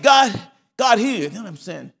 praise God. God healed you. Then I'm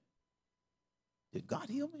saying, did God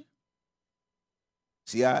heal me?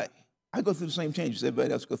 See, I go through the same changes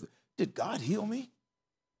everybody else goes through. Did God heal me?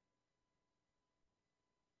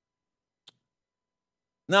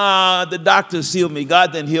 Nah, the doctors healed me.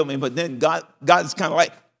 God didn't heal me. But then God's kind of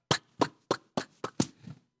like,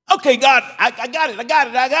 okay, God, I got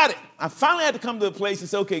it. I finally had to come to a place and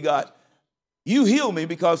say, okay, God, you heal me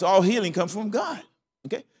because all healing comes from God.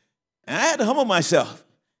 Okay? And I had to humble myself.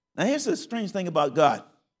 Now, here's the strange thing about God.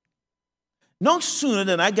 No sooner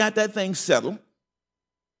than I got that thing settled,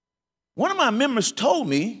 one of my members told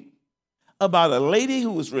me about a lady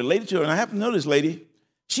who was related to her, and I happen to know this lady.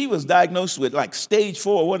 She was diagnosed with like stage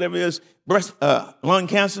 4 or whatever it is, lung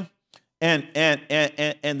cancer, and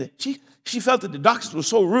she felt that the doctors were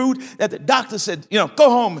so rude that the doctor said, go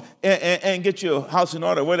home and get your house in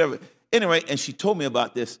order, or whatever. Anyway, and she told me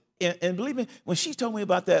about this. And believe me, when she told me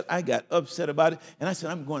about that, I got upset about it. And I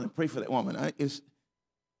said, I'm going to pray for that woman.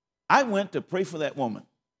 I went to pray for that woman,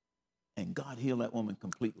 and God healed that woman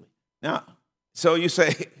completely. Now, so you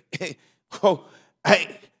say, hey,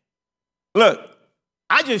 look,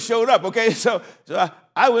 I just showed up, okay? So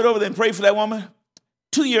I went over there and prayed for that woman.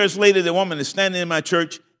 2 years later, the woman is standing in my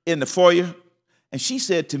church in the foyer, and she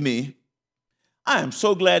said to me, I am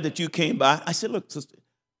so glad that you came by. I said, look, sister,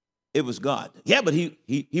 it was God. Yeah, but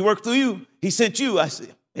he worked through you. He sent you. I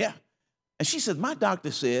said, yeah. And she said, my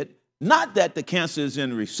doctor said, not that the cancer is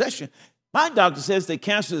in recession. My doctor says the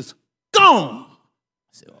cancer is gone. I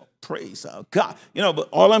said, oh, praise our God. But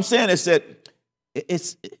all I'm saying is that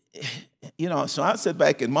so I sat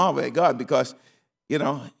back and marveled at God because,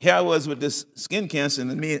 here I was with this skin cancer,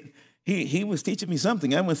 and he was teaching me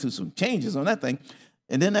something. I went through some changes on that thing.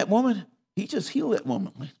 And then that woman, he just healed that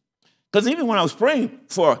woman. Because even when I was praying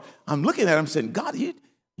I'm looking at him saying, God,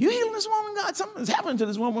 you healing this woman, God? Something's happening to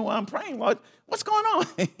this woman while I'm praying, Lord. What's going on?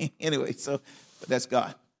 Anyway, but that's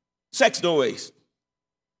God. Sex doorways.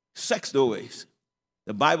 Sex doorways.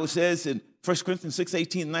 The Bible says in 1 Corinthians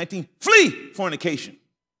 6:18 and 19, flee fornication.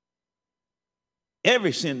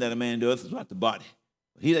 Every sin that a man doeth is about the body.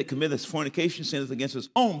 But he that committeth fornication sinneth against his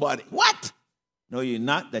own body. What? Know ye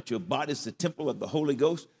not that your body is the temple of the Holy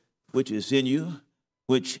Ghost, which is in you,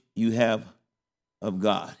 which you have of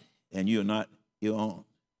God, and you are not your own.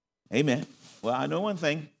 Amen. Well, I know one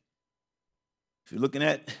thing. If you're looking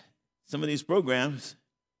at some of these programs,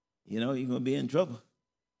 you're going to be in trouble.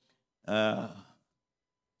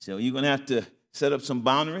 So you're going to have to set up some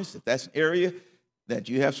boundaries. If that's an area that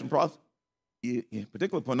you have some problems, in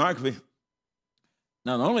particular pornography,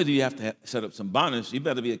 not only do you have to set up some boundaries, you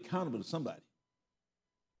better be accountable to somebody.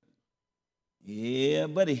 Yeah,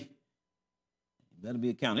 buddy. You better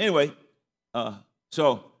be accountable. Anyway,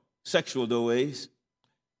 so sexual doorways.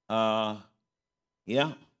 Be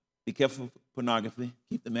careful of pornography.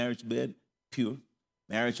 Keep the marriage bed pure.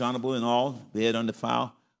 Marriage honorable in all. Bed undefiled.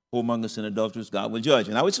 Whoremongers and adulterers God will judge.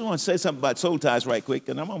 And I just want to say something about soul ties right quick,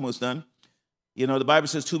 and I'm almost done. The Bible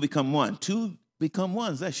says two become one. Two become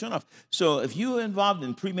one. That's sure enough. So if you're involved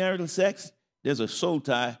in premarital sex, there's a soul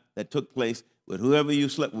tie that took place with whoever you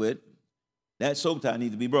slept with. That soul tie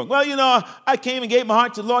needs to be broken. Well, I came and gave my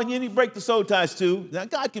heart to the Lord, and you need to break the soul ties too. Now,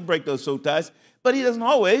 God can break those soul ties, but he doesn't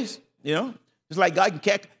always, Just like God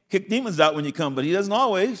can kick demons out when you come, but he doesn't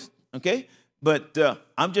always, okay? But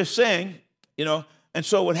I'm just saying, and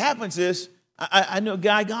so what happens is, I know a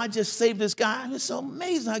guy, God just saved this guy. And it's so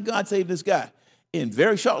amazing how God saved this guy. And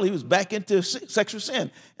very shortly, he was back into sexual sin.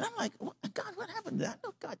 And I'm like, God, what happened? I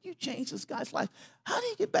know, God, you changed this guy's life. How did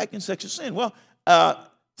he get back in sexual sin? Well,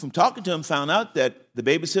 from talking to him, found out that the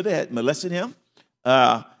babysitter had molested him.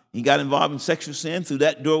 He got involved in sexual sin through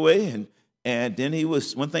that doorway. And then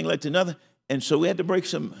one thing led to another. And so we had to break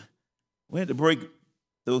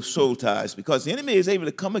those soul ties because the enemy is able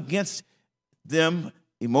to come against them,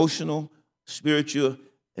 emotional, spiritual,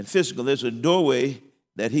 and physical. There's a doorway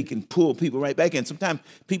that he can pull people right back in. Sometimes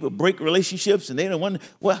people break relationships and they don't wonder,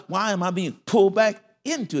 well, why am I being pulled back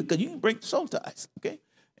into it? Because you can break the soul ties, okay?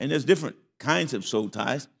 And there's different kinds of soul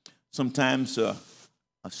ties. Sometimes a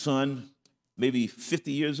son, maybe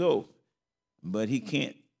 50 years old, but he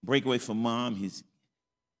can't break away from mom. He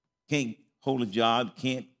can't hold a job,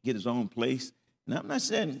 can't get his own place. And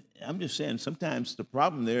I'm just saying sometimes the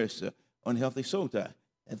problem there is unhealthy soul tie.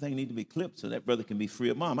 That thing needs to be clipped so that brother can be free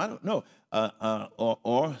of mom. I don't know.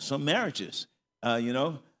 Or some marriages,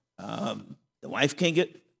 the wife can't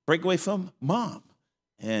break away from mom.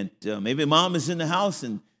 And maybe mom is in the house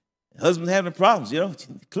and the husband's having problems,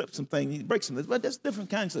 clip some things, he breaks some. But there's different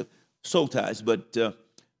kinds of soul ties. But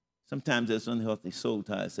sometimes there's unhealthy soul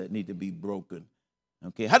ties that need to be broken.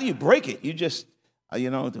 Okay, how do you break it? You just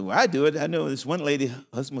The way I do it, I know this one lady, her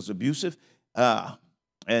husband was abusive,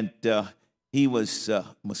 and he was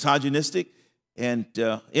misogynistic. And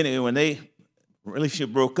anyway, when they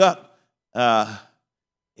relationship broke up,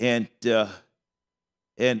 and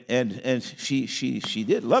she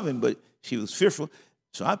did love him, but she was fearful.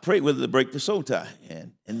 So I prayed with her to break the soul tie.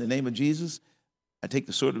 And in the name of Jesus, I take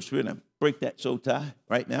the sword of the Spirit and I break that soul tie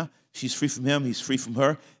right now. She's free from him. He's free from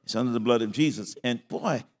her. It's under the blood of Jesus. And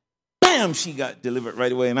boy, bam, she got delivered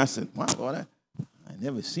right away. And I said, wow, Lord, I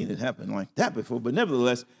never seen it happen like that before. But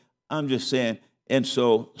nevertheless, I'm just saying, and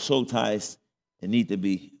so soul ties need to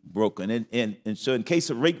be broken. And so in case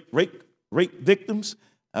of rape victims,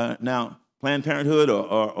 now Planned Parenthood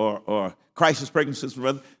or crisis pregnancies,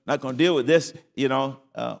 rather, not going to deal with this.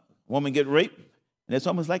 Woman get raped, and it's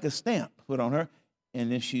almost like a stamp put on her,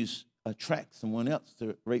 and then she's attract someone else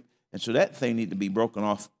to rape. And so that thing need to be broken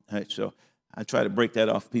off. Right? So I try to break that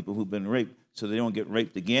off people who've been raped so they don't get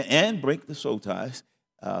raped again, and break the soul ties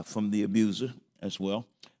from the abuser as well.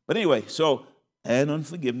 But anyway, so and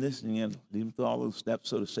unforgiveness, and lead them through all those steps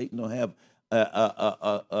so that Satan don't have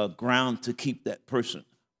a ground to keep that person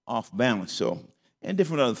off balance. So, and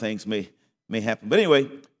different other things may happen. But anyway,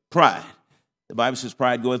 pride. The Bible says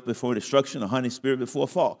pride goeth before destruction, a honey spirit before a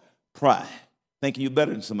fall. Pride. Thinking you're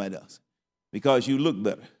better than somebody else. Because you look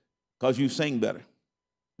better. Because you sing better.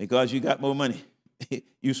 Because you got more money.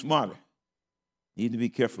 You smarter. You need to be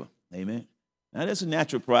careful. Amen. Now, that's a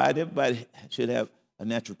natural pride. Everybody should have a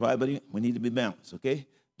natural pride, but we need to be balanced, okay?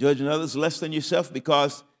 Judging others less than yourself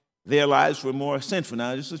because their lives were more sinful.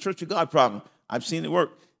 Now, this is a Church of God problem. I've seen it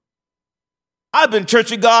work. I've been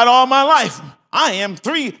Church of God all my life. I am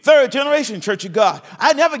third generation Church of God.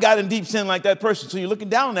 I never got in deep sin like that person. So you're looking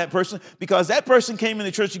down on that person because that person came in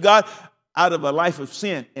the Church of God out of a life of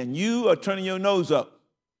sin, and you are turning your nose up.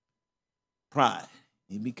 Pride.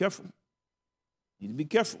 You need to be careful. You need to be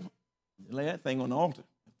careful. Lay that thing on the altar.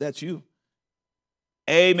 If that's you.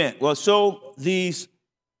 Amen. Well, so these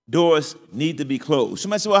doors need to be closed.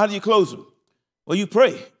 Somebody said, well, how do you close them? Well, you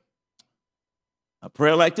pray. A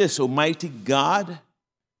prayer like this: Almighty God,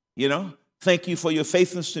 thank you for your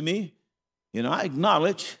faithfulness to me. I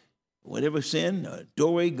acknowledge whatever sin or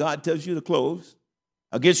doorway God tells you to close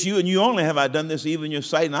against you, and you only have I done this even in your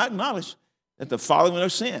sight, and I acknowledge that the following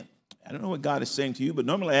of sin. I don't know what God is saying to you, but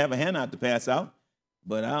normally I have a handout to pass out,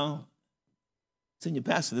 but I'll send your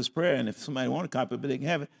pastor this prayer, and if somebody want a copy of it, they can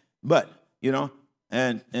have it. But,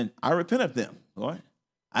 and I repent of them, Lord.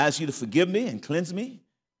 I ask you to forgive me and cleanse me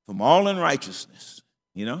from all unrighteousness,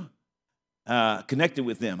 connected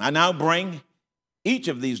with them. I now bring each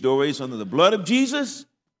of these doorways under the blood of Jesus,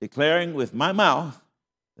 declaring with my mouth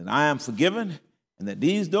that I am forgiven and that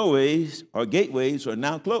these doorways or gateways are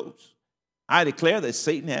now closed. I declare that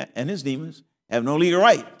Satan and his demons have no legal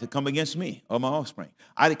right to come against me or my offspring.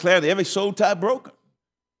 I declare that every soul tie broken,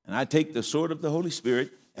 and I take the sword of the Holy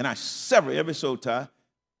Spirit and I sever every soul tie.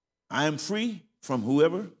 I am free from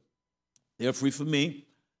whoever. They're free from me.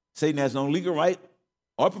 Satan has no legal right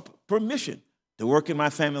or permission to work in my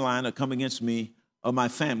family line or come against me or my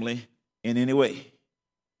family in any way.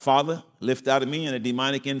 Father, lift out of me in a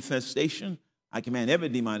demonic infestation. I command every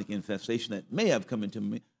demonic infestation that may have come into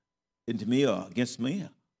me or against me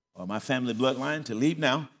or my family bloodline to leave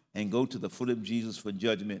now and go to the foot of Jesus for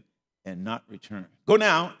judgment and not return. Go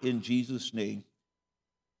now in Jesus' name.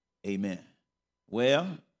 Amen.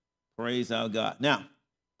 Well, praise our God. Now,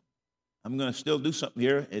 I'm going to still do something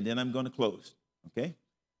here, and then I'm going to close, okay?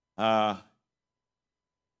 I'm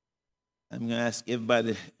going to ask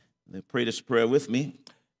everybody to pray this prayer with me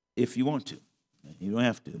if you want to. You don't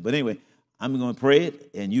have to. But anyway, I'm going to pray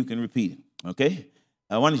it, and you can repeat it, okay?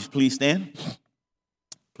 Why don't you please stand?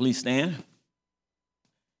 Please stand.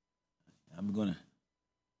 I'm going to,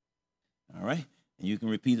 all right? And you can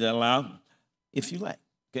repeat it out loud if you like,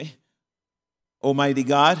 okay? Almighty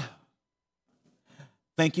God,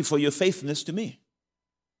 thank you for your faithfulness to me.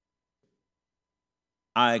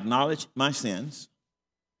 I acknowledge my sins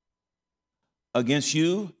against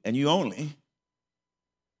you and you only.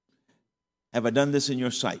 Have I done this in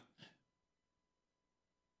your sight?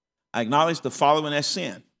 I acknowledge the following as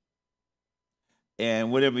sin.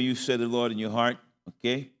 And whatever you said to the Lord in your heart,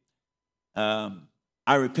 okay?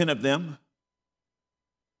 I repent of them.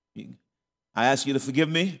 I ask you to forgive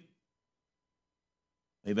me.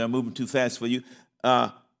 Maybe I'm moving too fast for you.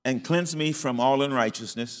 And cleanse me from all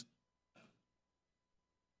unrighteousness.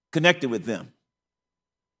 Connected with them.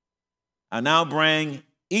 I now bring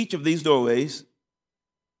each of these doorways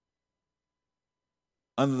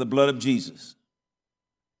under the blood of Jesus,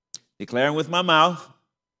 declaring with my mouth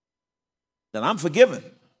that I'm forgiven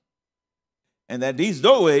and that these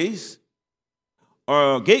doorways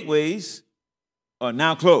or gateways are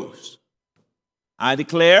now closed. I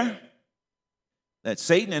declare that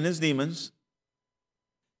Satan and his demons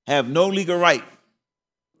have no legal right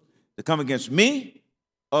to come against me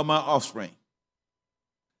or my offspring.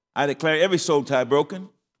 I declare every soul tie broken.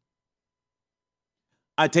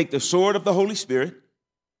 I take the sword of the Holy Spirit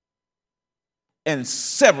and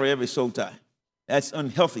sever every soul tie. That's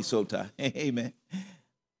unhealthy soul tie. Amen.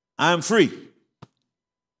 I'm free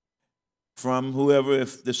from whoever,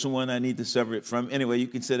 if there's someone I need to sever it from. Anyway, you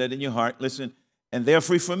can say that in your heart. Listen, and they're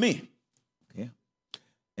free from me. Okay.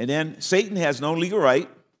 And then Satan has no legal right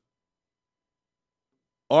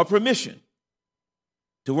or permission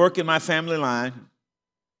to work in my family line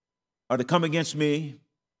or to come against me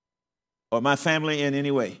or my family in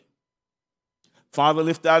any way. Father,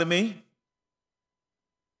 lift out of me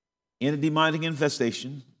any demonic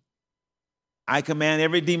infestation. I command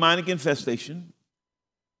every demonic infestation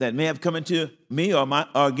that may have come into me or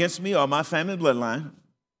against me or my family bloodline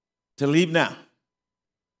to leave now.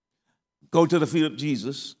 Go to the feet of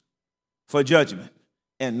Jesus for judgment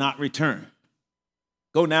and not return.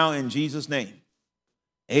 Go now in Jesus' name.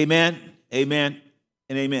 Amen, amen,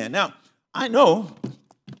 and amen. Now, I know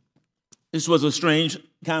this was a strange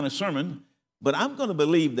kind of sermon, but I'm going to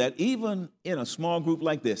believe that even in a small group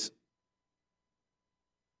like this,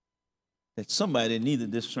 that somebody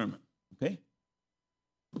needed this sermon, okay?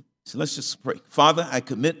 So let's just pray. Father, I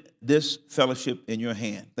commit this fellowship in your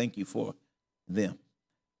hand. Thank you for them.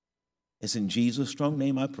 It's in Jesus' strong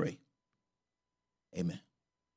name I pray. Amen.